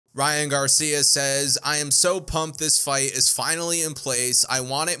Ryan Garcia says, "I am so pumped this fight is finally in place. I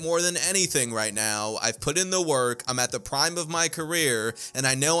want it more than anything right now. I've put in the work, I'm at the prime of my career, and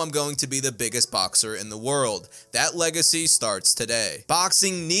I know I'm going to be the biggest boxer in the world. That legacy starts today.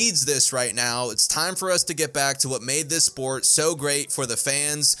 Boxing needs this right now. It's time for us to get back to what made this sport so great for the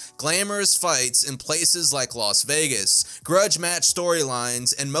fans. Glamorous fights in places like Las Vegas, grudge match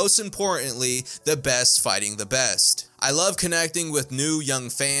storylines, and most importantly, the best fighting the best. I love connecting with new young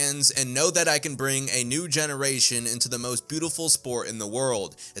fans and know that I can bring a new generation into the most beautiful sport in the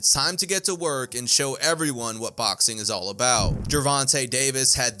world. It's time to get to work and show everyone what boxing is all about." Gervonta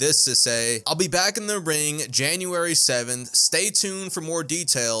Davis had this to say, "I'll be back in the ring January 7th. Stay tuned for more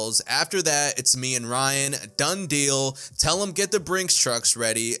details. After that, it's me and Ryan. Done deal. Tell him get the Brinks trucks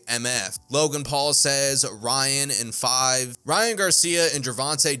ready. MF." Logan Paul says, "Ryan in 5. Ryan Garcia and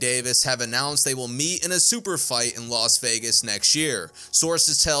Gervonta Davis have announced they will meet in a super fight in Las Vegas next year.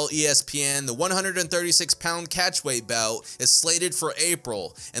 Sources tell ESPN the 136-pound catchweight bout is slated for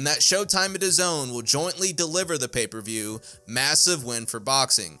April, and that Showtime and DAZN will jointly deliver the pay-per-view. Massive win for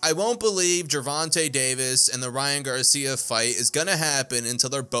boxing. I won't believe Gervonta Davis and the Ryan Garcia fight is gonna happen until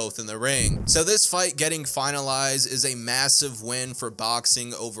they're both in the ring. So this fight getting finalized is a massive win for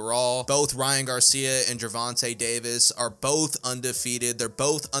boxing overall. Both Ryan Garcia and Gervonta Davis are both undefeated. They're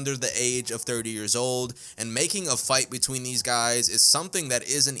both under the age of 30 years old, and making a fight between these guys is something that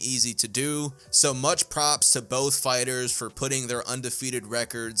isn't easy to do. So much props to both fighters for putting their undefeated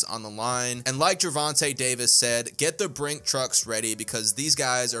records on the line. And like Gervonta Davis said, get the Brink trucks ready because these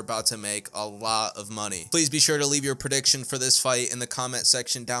guys are about to make a lot of money. Please be sure to leave your prediction for this fight in the comment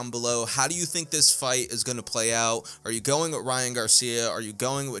section down below. How do you think this fight is going to play out? Are you going with Ryan Garcia? Are you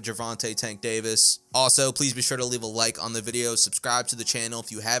going with Gervonta Tank Davis? Also, please be sure to leave a like on the video, subscribe to the channel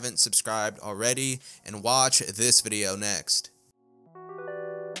if you haven't subscribed already, and watch this video next.